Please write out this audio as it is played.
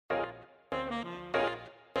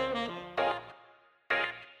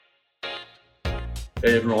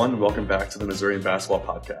Hey everyone, and welcome back to the Missourian Basketball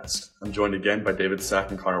Podcast. I'm joined again by David Sack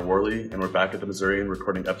and Connor Worley, and we're back at the Missourian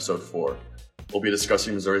recording episode 4. We'll be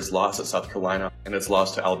discussing Missouri's loss at South Carolina and its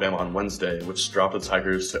loss to Alabama on Wednesday, which dropped the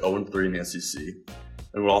Tigers to 0-3 in the SEC.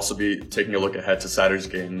 And we'll also be taking a look ahead to Saturday's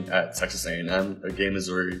game at Texas A&M, a game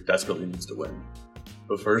Missouri desperately needs to win.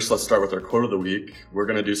 But first, let's start with our quote of the week. We're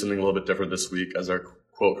going to do something a little bit different this week, as our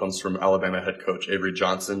quote comes from Alabama head coach Avery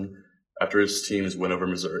Johnson after his team's win over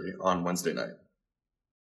Missouri on Wednesday night.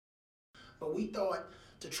 But we thought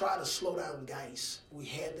to try to slow down Geis, we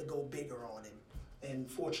had to go bigger on him. And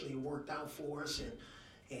fortunately, it worked out for us.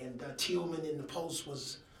 And Tillman in the post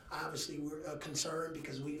was obviously concerned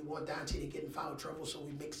because we didn't want Dante to get in foul trouble, so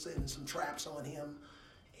we mixed in some traps on him.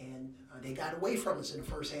 And they got away from us in the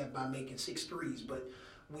first half by making 6 threes, but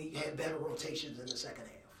we had better rotations in the second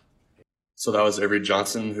half. So that was Avery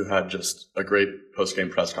Johnson, who had just a great post-game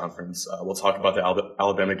press conference. We'll talk about the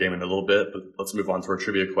Alabama game in a little bit, but let's move on to our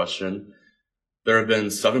trivia question. There have been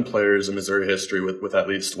 7 players in Missouri history with at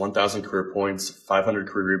least 1,000 career points, 500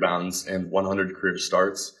 career rebounds, and 100 career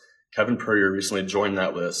starts. Kevin Puryear recently joined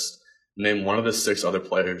that list. Name one of the 6 other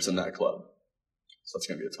players in that club. So that's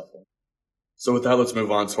going to be a tough one. So with that, let's move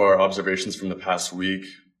on to our observations from the past week.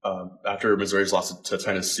 After Missouri's loss to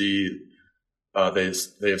Tennessee, they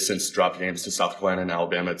have since dropped games to South Carolina and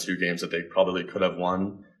Alabama, 2 games that they probably could have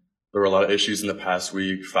won. There were a lot of issues in the past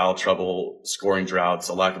week, foul trouble, scoring droughts,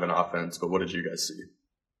 a lack of an offense. But what did you guys see?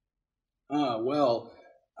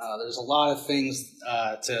 There's a lot of things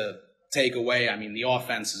to take away. I mean, the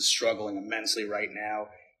offense is struggling immensely right now.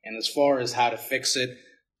 And as far as how to fix it,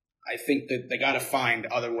 I think that they got to find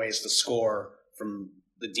other ways to score from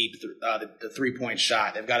the deep, the three-point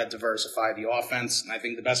shot. They've got to diversify the offense. And I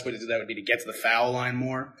think the best way to do that would be to get to the foul line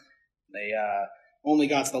more. They only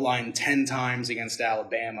got to the line 10 times against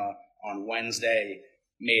Alabama on Wednesday,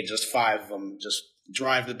 made just 5 of them. Just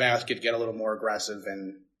drive the basket, get a little more aggressive,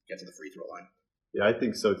 and get to the free throw line. Yeah, I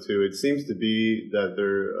think so too. It seems to be that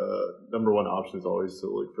their number one option is always to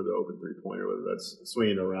look for the open three-pointer, whether that's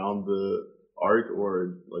swinging around the arc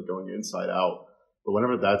or like going inside out. But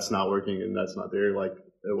whenever that's not working and that's not there, like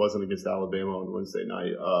it wasn't against Alabama on Wednesday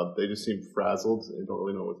night, they just seem frazzled and don't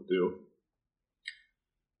really know what to do.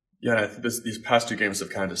 Yeah, I think these past 2 games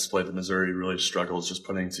have kind of displayed that Missouri really struggles just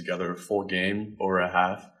putting together a full game over a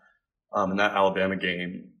half. In that Alabama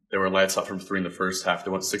game, they were lights out from 3 in the first half.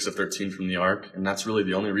 They went 6 of 13 from the arc, and that's really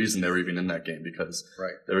the only reason they were even in that game, because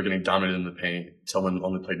they were getting dominated in the paint. Tillman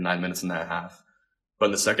only played 9 minutes in that half. But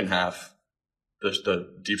in the second half,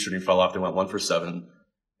 the deep shooting fell off. They went 1 for 7,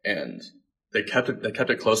 and they kept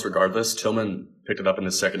it close regardless. Tillman picked it up in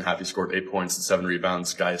the second half. He scored 8 points and 7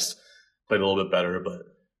 rebounds. Geis played a little bit better, but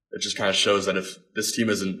it just kind of shows that if this team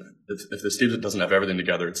doesn't have everything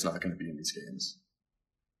together, it's not going to be in these games.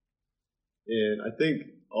 And I think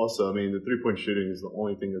also, I mean, the three-point shooting is the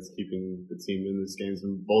only thing that's keeping the team in these games.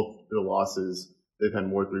 And both their losses, they've had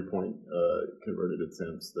more three-point converted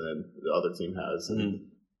attempts than the other team has. Mm-hmm.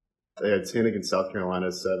 And they had 10 against South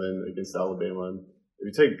Carolina, 7 against Alabama. And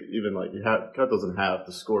if you take even like you cut those in half,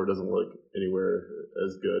 the score doesn't look anywhere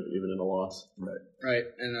as good, even in a loss. Right.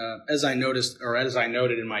 And as I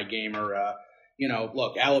noted in my gamer,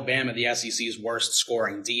 look, Alabama, the SEC's worst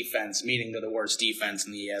scoring defense, meaning they're the worst defense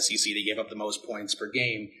in the SEC. They gave up the most points per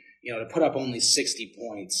game. To put up only 60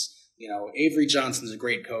 points. Avery Johnson's a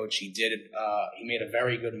great coach. He made a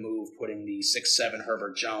very good move putting the 6'7"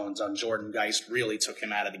 Herbert Jones on Jordan Geis. Really took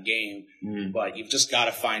him out of the game. Mm. But you've just got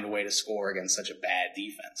to find a way to score against such a bad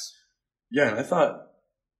defense. Yeah, and I thought,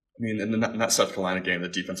 in that South Carolina game, the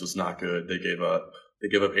defense was not good. They gave up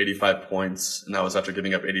 85 points, and that was after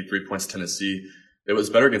giving up 83 points to Tennessee. It was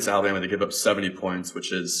better against Alabama. They gave up 70 points,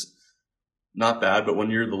 which is not bad. But when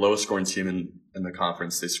you're the lowest scoring team in the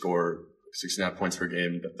conference, they score 69 points per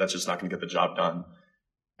game. That's just not going to get the job done.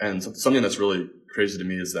 And something that's really crazy to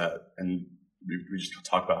me is that, and we just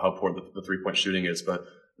talk about how poor the three-point shooting is, but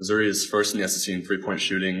Missouri is first in the SEC in three-point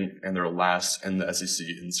shooting, and they're last in the SEC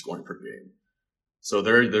in scoring per game. So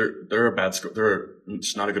they're a bad score. They're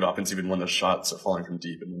just not a good offense even when the shots are falling from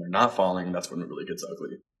deep. And when they're not falling, that's when it really gets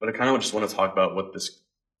ugly. But I kind of just want to talk about what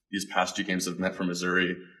these past 2 games have meant for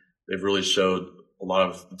Missouri. They've really showed a lot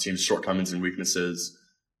of the team's shortcomings and weaknesses.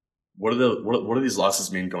 What do these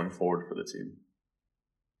losses mean going forward for the team?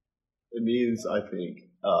 It means, I think,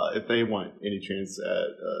 if they want any chance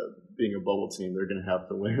at being a bubble team, they're going to have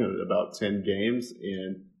to win about 10 games.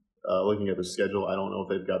 And looking at their schedule, I don't know if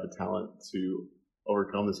they've got the talent to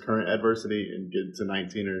overcome this current adversity and get to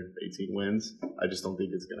 19 or 18 wins. I just don't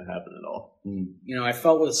think it's going to happen at all. I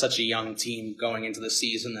felt with such a young team going into the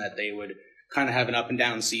season that they would kind of have an up and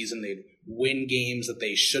down season. They'd win games that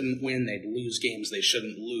they shouldn't win. They'd lose games they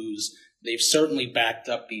shouldn't lose. They've certainly backed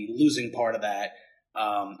up the losing part of that.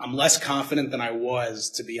 I'm less confident than I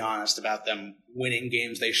was, to be honest, about them winning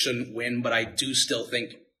games they shouldn't win, but I do still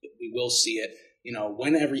think we will see it. You know,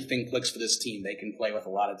 when everything clicks for this team, they can play with a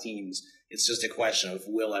lot of teams. It's just a question of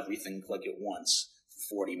will everything click at once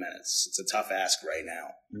for 40 minutes. It's a tough ask right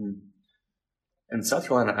now. Mm-hmm. And South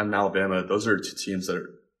Carolina and Alabama, those are two teams that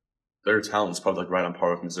their talent is probably like right on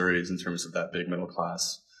par with Missouri's in terms of that big middle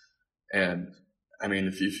class. And I mean,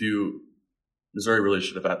 if Missouri really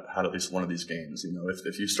should have had at least one of these games. You know,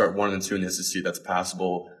 if you start 1-2 in the SEC, that's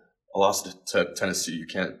passable. A loss to Tennessee, you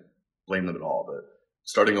can't blame them at all. But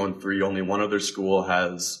starting 0-3, only one other school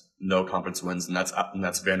has no conference wins, and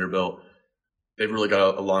that's Vanderbilt. They've really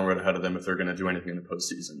got a long road ahead of them if they're going to do anything in the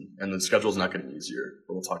postseason. And the schedule's not getting easier,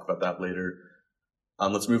 but we'll talk about that later.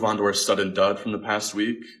 Let's move on to our stud and dud from the past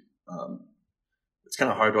week. It's kind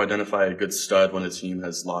of hard to identify a good stud when the team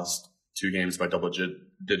has lost 2 games by double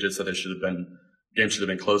digits that games should have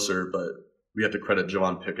been closer, but we have to credit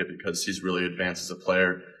Javon Pickett because he's really advanced as a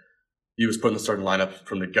player. He was put in the starting lineup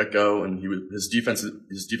from the get-go, and his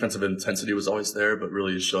defensive intensity was always there, but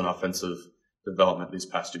really he's shown offensive development these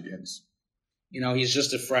past 2 games. You know, he's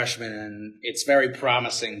just a freshman, and it's very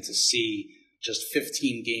promising to see just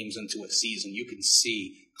 15 games into a season. You can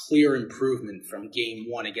see clear improvement from game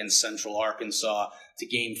 1 against Central Arkansas to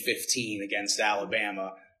game 15 against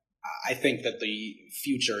Alabama. I think that the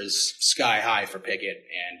future is sky high for Pickett,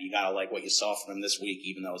 and you got to like what you saw from him this week,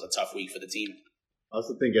 even though it was a tough week for the team. I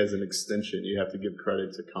also think as an extension, you have to give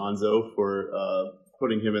credit to Konzo for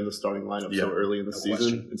putting him in the starting lineup so early in the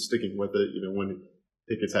season and sticking with it, you know, when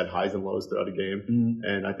Pickett's had highs and lows throughout a game. Mm-hmm.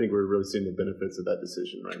 And I think we're really seeing the benefits of that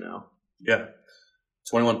decision right now. Yeah.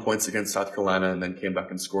 21 points against South Carolina and then came back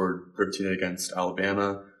and scored 13 against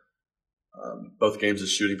Alabama. Both games,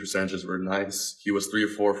 his shooting percentages were nice. He was 3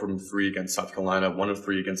 of 4 from 3 against South Carolina, 1 of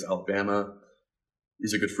 3 against Alabama.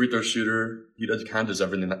 He's a good free throw shooter. He kind of does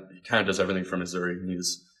everything. He kind of does everything for Missouri.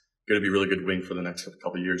 He's going to be a really good wing for the next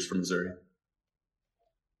couple of years for Missouri.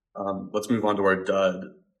 Let's move on to our dud.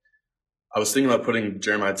 I was thinking about putting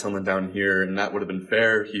Jeremiah Tillman down here, and that would have been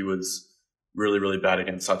fair. He was really, really bad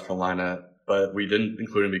against South Carolina, but we didn't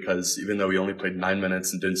include him because even though he only played 9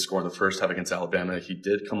 minutes and didn't score in the first half against Alabama, he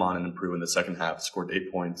did come on and improve in the second half, scored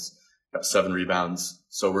 8 points, got 7 rebounds.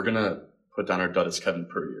 So we're going to put down our dud as Kevin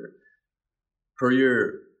Puryear.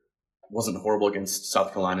 Puryear wasn't horrible against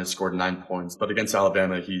South Carolina, scored 9 points, but against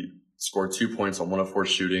Alabama, he scored 2 points on 1 of 4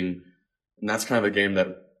 shooting. And that's kind of a game that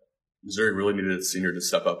Missouri really needed a senior to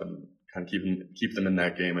step up and kind of keep them in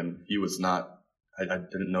that game. And he was not, I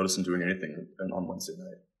didn't notice him doing anything on Wednesday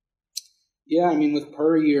night. Yeah, I mean, with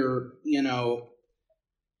Puryear, you know,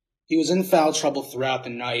 he was in foul trouble throughout the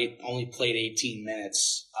night, only played 18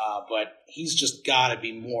 minutes, but he's just got to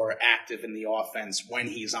be more active in the offense when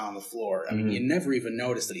he's on the floor. I mean, you never even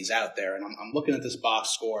notice that he's out there. And I'm looking at this box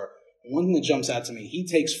score. And one thing that jumps out to me,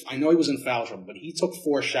 I know he was in foul trouble, but he took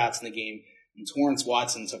 4 shots in the game, and Torrance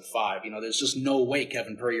Watson took 5. You know, there's just no way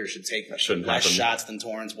Kevin Puryear should take less shots than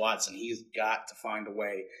Torrance Watson. He's got to find a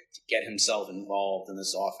way to get himself involved in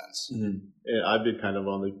this offense. Mm-hmm. Yeah, I've been kind of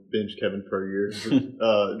on the bench Kevin Puryear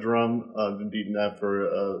drum. I've been beating that for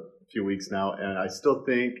a few weeks now, and I still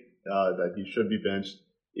think that he should be benched,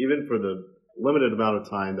 even for the limited amount of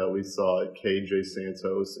time that we saw KJ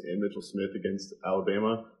Santos and Mitchell Smith against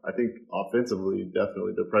Alabama. I think offensively,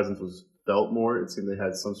 definitely, their presence was felt more. It seemed they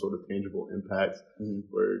had some sort of tangible impact.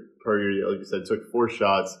 Where Puryear, like you said, took 4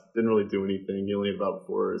 shots, didn't really do anything. He only had about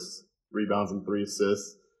 4 rebounds and 3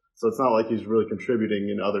 assists. So it's not like he's really contributing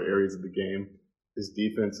in other areas of the game. His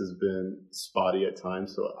defense has been spotty at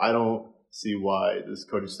times, so I don't see why this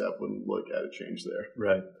coaching staff wouldn't look at a change there.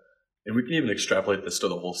 Right. And we can even extrapolate this to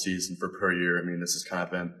the whole season for Puryear. I mean, this has kind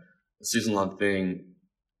of been a season-long thing,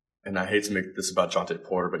 and I hate to make this about Jontay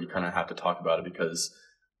Porter, but you kind of have to talk about it because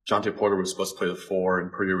Jontay Porter was supposed to play the 4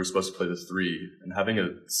 and Puryear was supposed to play the 3. And having a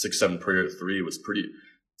 6'7" Puryear at 3 was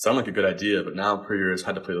sounded like a good idea, but now Puryear has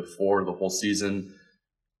had to play the 4 the whole season.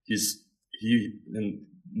 In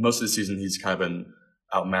most of the season, he's kind of been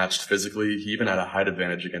outmatched physically. He even had a height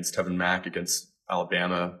advantage against Tevin Mack against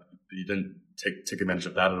Alabama. He didn't take advantage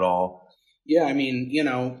of that at all. Yeah, I mean, you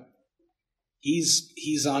know,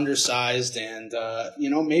 he's undersized, and you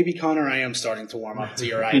know, maybe Connor, I am starting to warm up to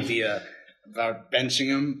your idea about benching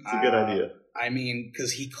him. It's a good idea. I mean,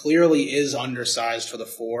 because he clearly is undersized for the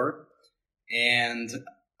 4, and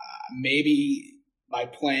maybe by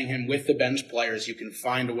playing him with the bench players, you can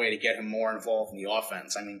find a way to get him more involved in the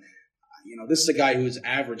offense. I mean, you know, this is a guy who's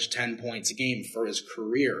averaged 10 points a game for his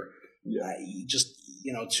career. Yeah.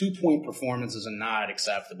 2-point performances are not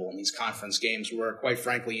acceptable in these conference games where, quite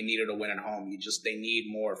frankly, you needed a win at home. They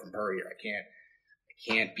need more from Puryear. I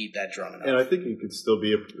can't beat that drum enough. And I think he could still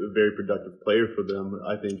be a very productive player for them.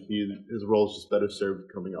 I think his role is just better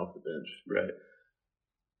served coming off the bench. Right.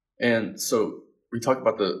 And so we talked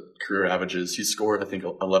about the career averages. He scored, I think,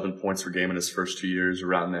 11 points per game in his first 2 years,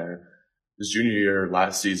 around there. His junior year,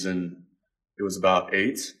 last season, it was about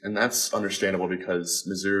 8, and that's understandable because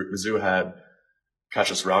Mizzou had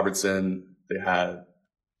Cassius Robertson, they had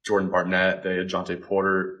Jordan Barnett, they had Jonte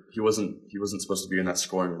Porter. He wasn't supposed to be in that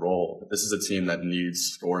scoring role. But this is a team that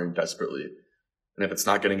needs scoring desperately. And if it's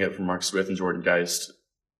not getting it from Mark Smith and Jordan Geist,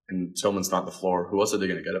 and Tillman's not on the floor, who else are they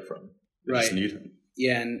going to get it from? They just need him.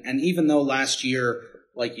 Yeah, and even though last year,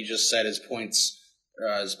 like you just said, his points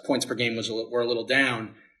per game were a little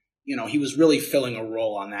down, he was really filling a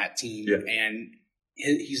role on that team. Yeah. And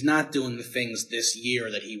he's not doing the things this year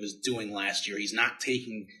that he was doing last year. He's not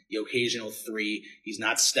taking the occasional three. He's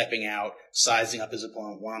not stepping out, sizing up his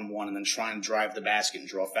opponent one-on-one, and then trying to drive the basket and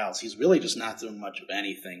draw fouls. He's really just not doing much of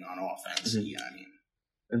anything on offense. Mm-hmm.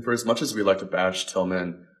 And for as much as we like to bash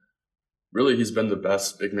Tillman, really he's been the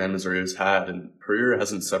best big man Missouri has had, and Puryear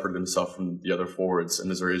hasn't separated himself from the other forwards in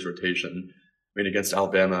Missouri's rotation. Against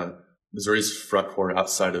Alabama, Missouri's front court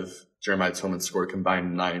outside of Jeremiah Tillman scored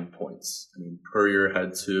combined 9 points. Puryear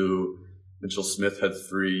had 2, Mitchell Smith had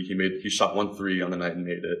 3. He shot 1 3 on the night and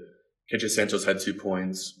made it. KJ Santos had 2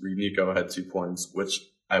 points. Reed Nico had 2 points, which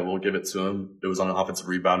I will give it to him. It was on an offensive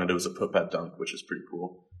rebound and it was a put-back dunk, which is pretty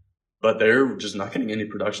cool. But they're just not getting any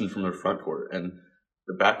production from their front court. And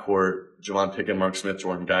the backcourt, Javon Pickett, Mark Smith,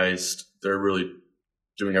 Jordan Geist, they're really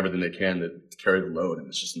doing everything they can to carry the load, and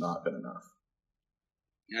it's just not been enough.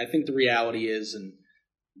 I think the reality is, and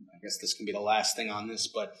I guess this can be the last thing on this,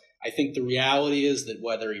 but I think the reality is that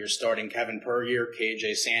whether you're starting Kevin Puryear,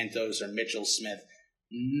 KJ Santos, or Mitchell Smith,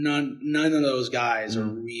 none of those guys are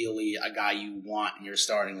really a guy you want in your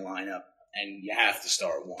starting lineup, and you have to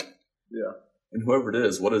start one. Yeah. And whoever it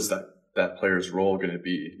is, what is that player's role going to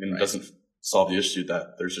be? It doesn't solve the issue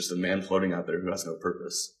that there's just a man floating out there who has no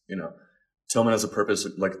purpose. Tillman has a purpose.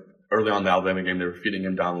 Like early on in the Alabama game, they were feeding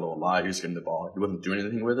him down low a lot. He was getting the ball. He wasn't doing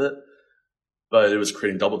anything with it, but it was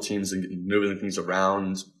creating double teams and moving things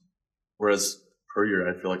around. Whereas Puryear,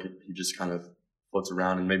 I feel like he just kind of floats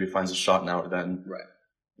around and maybe finds a shot now or then. Right.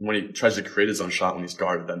 And when he tries to create his own shot when he's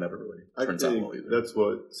guarded, that never really turns out well either. That's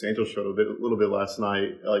what Santos showed a little bit last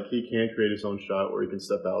night. Like, he can create his own shot where he can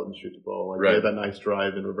step out and shoot the ball. He had that nice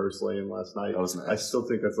drive and reverse lay-in last night. That was nice. I still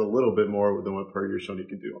think that's a little bit more than what Puryear showed he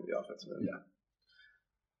could do on the offensive end. Yeah.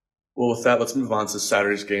 Well, with that, let's move on to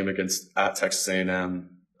Saturday's game at Texas A&M.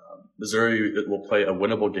 Missouri will play a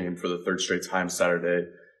winnable game for the third straight time Saturday.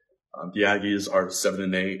 The Aggies are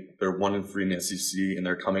 7-8. They're 1-3 in the SEC, and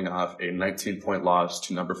they're coming off a 19-point loss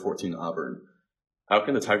to number 14 Auburn. How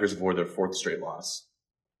can the Tigers avoid their 4th straight loss?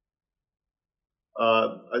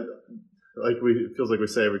 It feels like we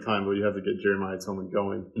say every time, but you have to get Jeremiah Tillman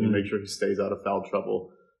going. You make sure he stays out of foul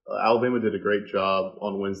trouble. Alabama did a great job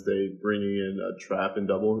on Wednesday bringing in a trap and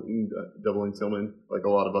doubling Tillman, like a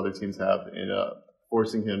lot of other teams have, and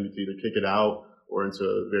forcing him to either kick it out or into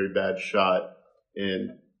a very bad shot.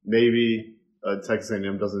 And maybe Texas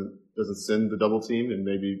A&M doesn't send the double team, and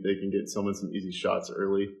maybe they can get Tillman some easy shots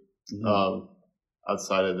early.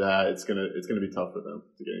 Outside of that, it's gonna be tough for them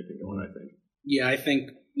to get anything going, I think. Yeah, I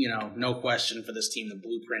think, no question for this team, the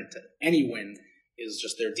blueprint to any win is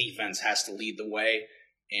just their defense has to lead the way,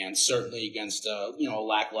 and certainly against a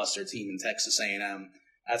lackluster team in Texas A&M,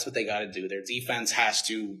 that's what they got to do. Their defense has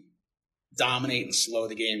to dominate and slow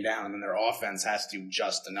the game down, and then their offense has to do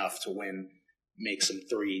just enough to win, make some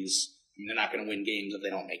threes. They're not going to win games if they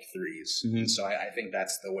don't make threes. So I think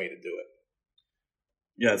that's the way to do it.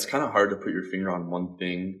 Yeah, it's kind of hard to put your finger on one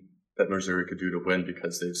thing that Missouri could do to win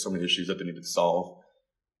because they have so many issues that they need to solve.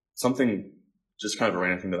 Something, just kind of a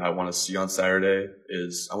random thing that I want to see on Saturday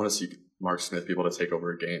is I want to see Mark Smith be able to take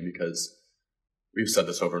over a game because we've said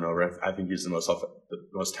this over and over. I think he's the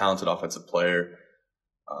most talented offensive player.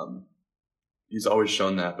 He's always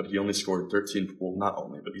shown that, but he only scored 13. Well, not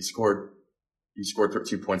only, but he scored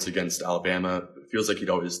 13 points against Alabama. It feels like he'd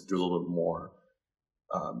always do a little bit more.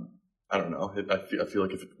 I don't know. I feel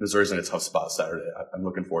like if Missouri's in a tough spot Saturday, I'm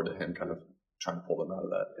looking forward to him kind of trying to pull them out of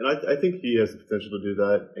that. And I think he has the potential to do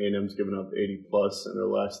that. A&M's given up 80-plus in their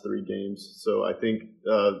last 3 games. So I think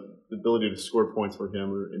the ability to score points for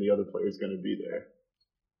him or any other player is going to be there.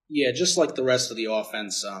 Yeah, just like the rest of the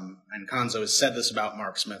offense, and Konzo has said this about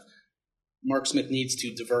Mark Smith. Mark Smith needs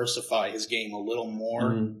to diversify his game a little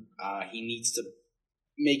more. He needs to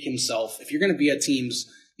make himself, if you're going to be a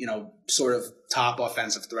team's sort of top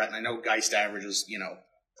offensive threat. And I know Geist averages,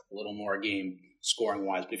 a little more a game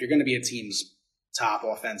scoring-wise. But if you're going to be a team's top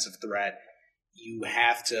offensive threat, you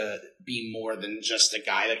have to be more than just a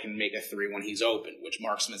guy that can make a three when he's open, which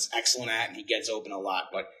Mark Smith's excellent at, and he gets open a lot.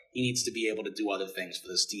 But he needs to be able to do other things for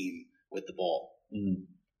this team with the ball. Mm-hmm.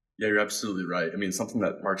 Yeah, you're absolutely right. I mean, something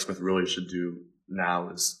that Mark Smith really should do now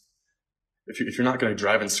is if you're not going to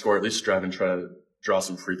drive and score, at least drive and try to draw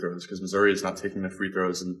some free throws, because Missouri is not taking the free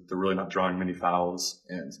throws and they're really not drawing many fouls.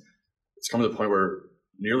 And it's come to the point where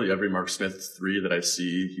nearly every Mark Smith three that I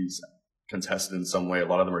see, he's contested in some way. A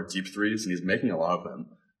lot of them are deep threes, and he's making a lot of them,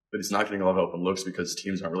 but he's not getting a lot of open looks because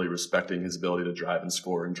teams aren't really respecting his ability to drive and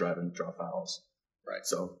score and drive and draw fouls. Right.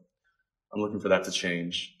 So I'm looking for that to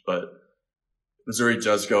change. But Missouri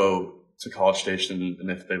does go to College Station,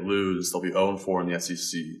 and if they lose, they'll be 0-4 in the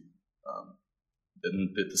SEC.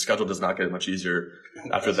 The schedule does not get much easier.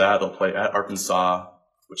 After that, they'll play at Arkansas,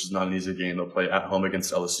 which is not an easy game. They'll play at home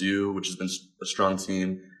against LSU, which has been a strong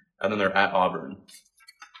team. And then they're at Auburn,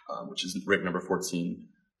 which is ranked number 14.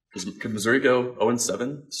 Could Missouri go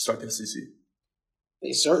 0-7 to start the SEC?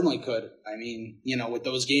 They certainly could. I mean, with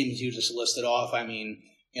those games you just listed off, I mean,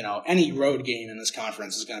 any road game in this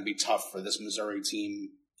conference is going to be tough for this Missouri team.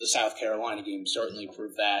 The South Carolina game certainly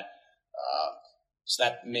proved that. So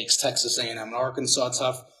that makes Texas A&M and Arkansas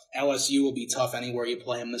tough. LSU will be tough anywhere you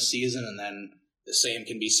play them this season, and then the same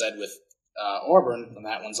can be said with Auburn, and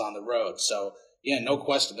that one's on the road. So, yeah, no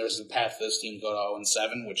question, there's a path for this team to go to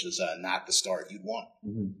 0-7, which is not the start you'd want.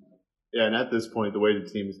 Mm-hmm. Yeah, and at this point, the way the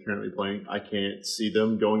team is currently playing, I can't see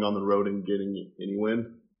them going on the road and getting any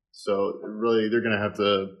win. So, really, they're going to have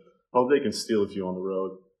to hope they can steal a few on the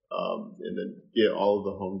road and then get all of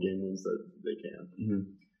the home game wins that they can. Mm-hmm.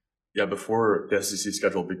 Yeah, before the SEC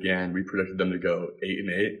schedule began, we predicted them to go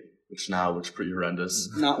 8-8, which now looks pretty horrendous.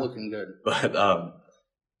 Not looking good. But,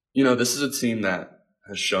 this is a team that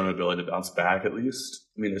has shown an ability to bounce back at least.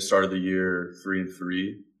 I mean, they started the year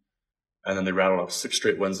 3-3, and then they rattled off 6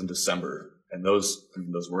 straight wins in December. And those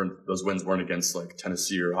wins weren't against like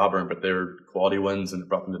Tennessee or Auburn, but they were quality wins, and it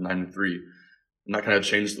brought them to 9-3. And that kind of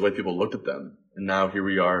changed the way people looked at them. And now here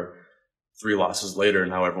we are, 3 losses later,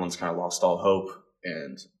 and now everyone's kind of lost all hope.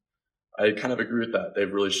 And I kind of agree with that.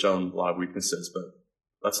 They've really shown a lot of weaknesses, but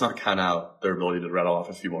let's not count out their ability to rattle off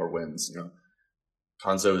a few more wins.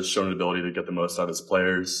 Konzo has shown an ability to get the most out of his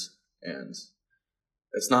players, and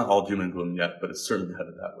it's not all doom and gloom yet, but it's certainly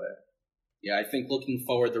headed that way. Yeah, I think looking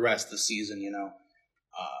forward the rest of the season, you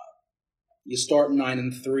start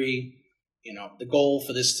 9-3. The goal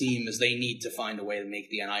for this team is they need to find a way to make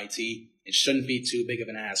the NIT. It shouldn't be too big of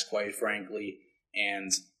an ask, quite frankly,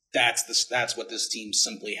 and that's what this team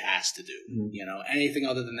simply has to do. Mm-hmm. Anything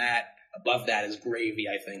other than that, above that is gravy,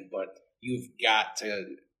 I think, but you've got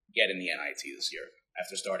to get in the NIT this year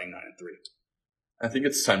after starting 9-3. I think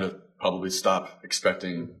it's time to probably stop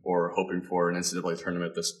expecting or hoping for an NCAA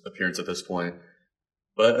tournament appearance at this point.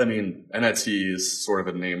 But I mean, NIT is sort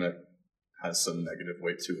of a name that has some negative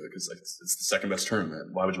weight to it because it's the second best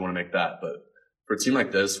tournament. Why would you want to make that? But for a team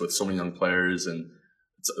like this with so many young players, and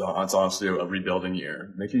it's honestly a rebuilding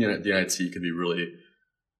year, making the NIT could be really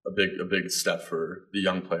a big step for the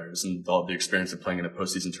young players and all the experience of playing in a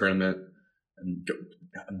postseason tournament and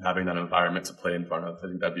having that environment to play in front of. I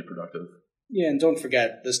think that'd be productive. Yeah, and don't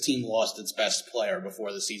forget, this team lost its best player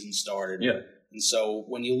before the season started. Yeah. And so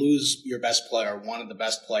when you lose your best player, one of the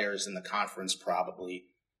best players in the conference probably,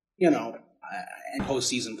 in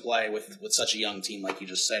postseason play with such a young team like you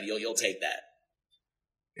just said, you'll take that.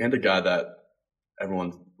 And a guy that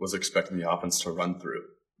everyone was expecting the offense to run through.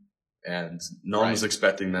 And no one was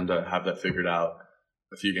expecting them to have that figured out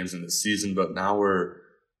a few games into the season, but now we're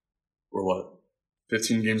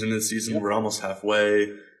 15 games into the season? Yep. We're almost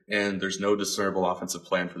halfway. And there's no discernible offensive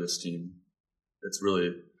plan for this team.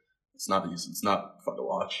 It's not easy. It's not fun to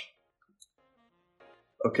watch.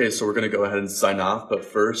 Okay, so we're going to go ahead and sign off. But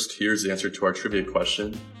first, here's the answer to our trivia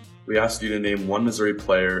question. We asked you to name one Missouri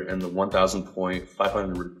player in the 1,000 point,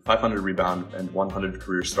 500 rebound, and 100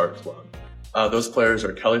 career start club. Those players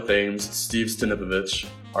are Kelly Thames, Steve Stanipovich,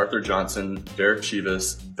 Arthur Johnson, Derek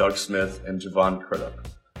Chivas, Doug Smith, and Javon Crudup.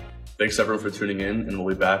 Thanks everyone for tuning in, and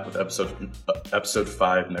we'll be back with episode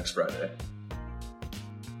 5 next Friday.